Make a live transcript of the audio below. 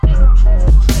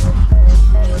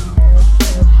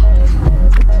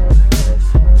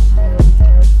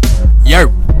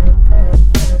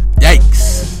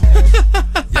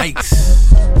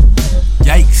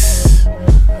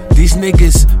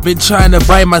Been trying to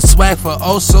bite my swag for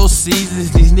oh so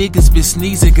seasons. These niggas been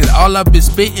sneezing, cause all I've been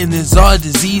spitting is all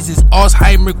diseases.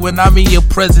 Alzheimer's when I'm in your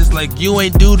presence, like you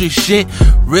ain't do this shit.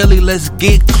 Really, let's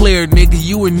get clear, nigga,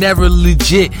 you were never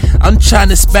legit. I'm trying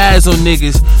to spaz on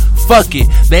niggas, fuck it.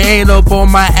 They ain't up on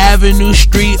my avenue,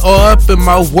 street, or up in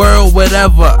my world,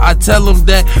 whatever. I tell them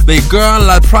that they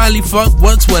girl I probably fuck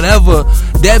once, whatever.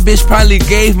 That bitch probably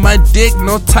gave my dick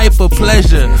no type of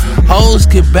pleasure. Hoes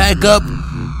can back up,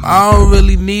 I don't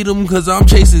really need them cause I'm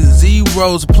chasing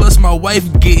zeros. Plus my wife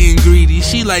getting greedy.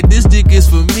 She like, this dick is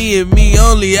for me and me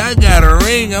only. I got a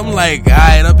ring. I'm like,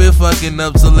 alright, I've been fucking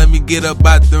up, so let me get up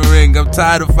out the ring. I'm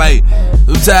tired of fighting,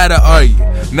 I'm tired of arguing.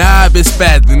 Now I've been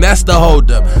spazzing, that's the hold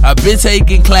up. I've been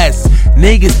taking classes.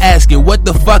 Niggas asking what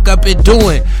the fuck I been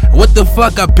doing, what the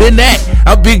fuck I been at.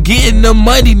 I been getting the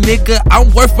money, nigga.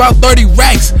 I'm worth about 30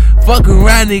 racks. Fuck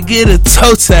around and get a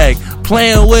toe tag.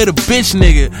 Playing with a bitch,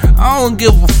 nigga. I don't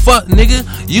give a fuck, nigga.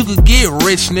 You could get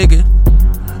rich, nigga.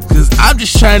 Cause I'm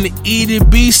just trying to eat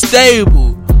and be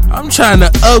stable. I'm trying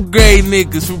to upgrade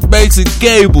niggas from basic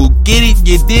cable. Get it,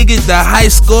 you dig it, the high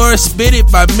score, spit it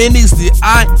by minutes. The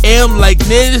I am like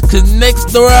niggas, cause next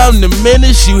door I'm the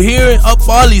menace. You hearing up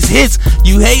all these hits,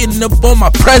 you hating up on my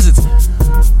presence.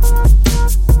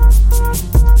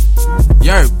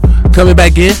 Yerp. Coming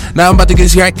back in, now I'm about to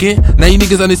get cracking. Now you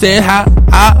niggas understand how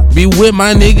I be with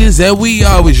my niggas and we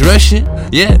always rushing.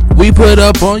 Yeah, we put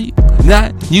up on you.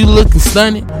 Now you looking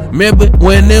stunning. Remember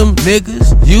when them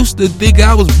niggas used to think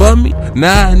I was bummy?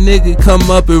 Nah, nigga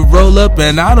come up and roll up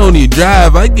and I don't even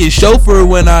drive. I get chauffeur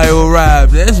when I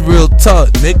arrive. That's real talk,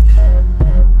 nigga.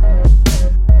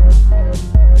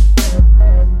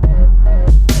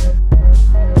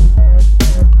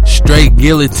 Straight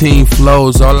guillotine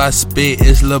flows, all I spit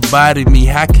is lobotomy.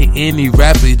 How can any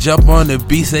rapper jump on the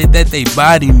beat, say that they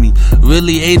body me?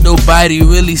 Really ain't nobody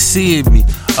really seeing me.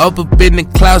 Up in the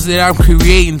clouds that I'm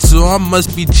creating, so I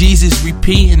must be Jesus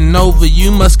repeating over.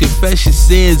 You must confess your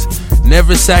sins,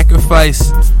 never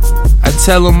sacrifice. I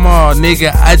tell them all,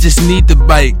 nigga, I just need the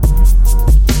bike.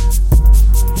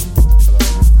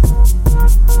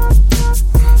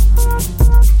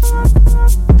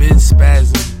 Been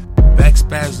spazzing, back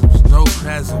spasms, no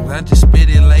crasms. I just spit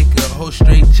it like a whole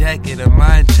straight jacket, a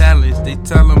mind challenge. They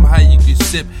tell them how you can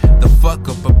sip the fuck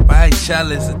up a bite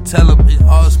challenge. I tell them it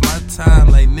all's my time.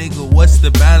 Like, nigga, what's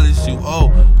the balance you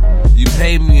owe? You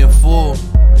pay me in full.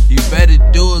 You better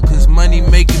do it, cause money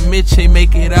making Mitch ain't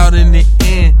make it out in the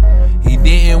end. He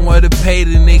didn't want to pay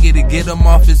the nigga to get him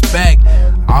off his back.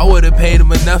 I would've paid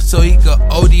him enough so he could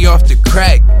OD off the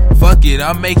crack. Fuck it,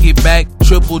 I'll make it back.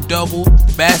 Triple double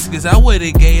baskets. I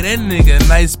would've gave that nigga a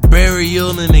nice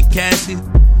burial in the casket.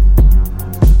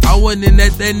 I wouldn't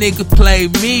let that nigga play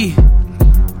me.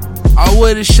 I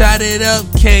would've shot it up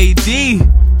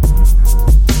KD.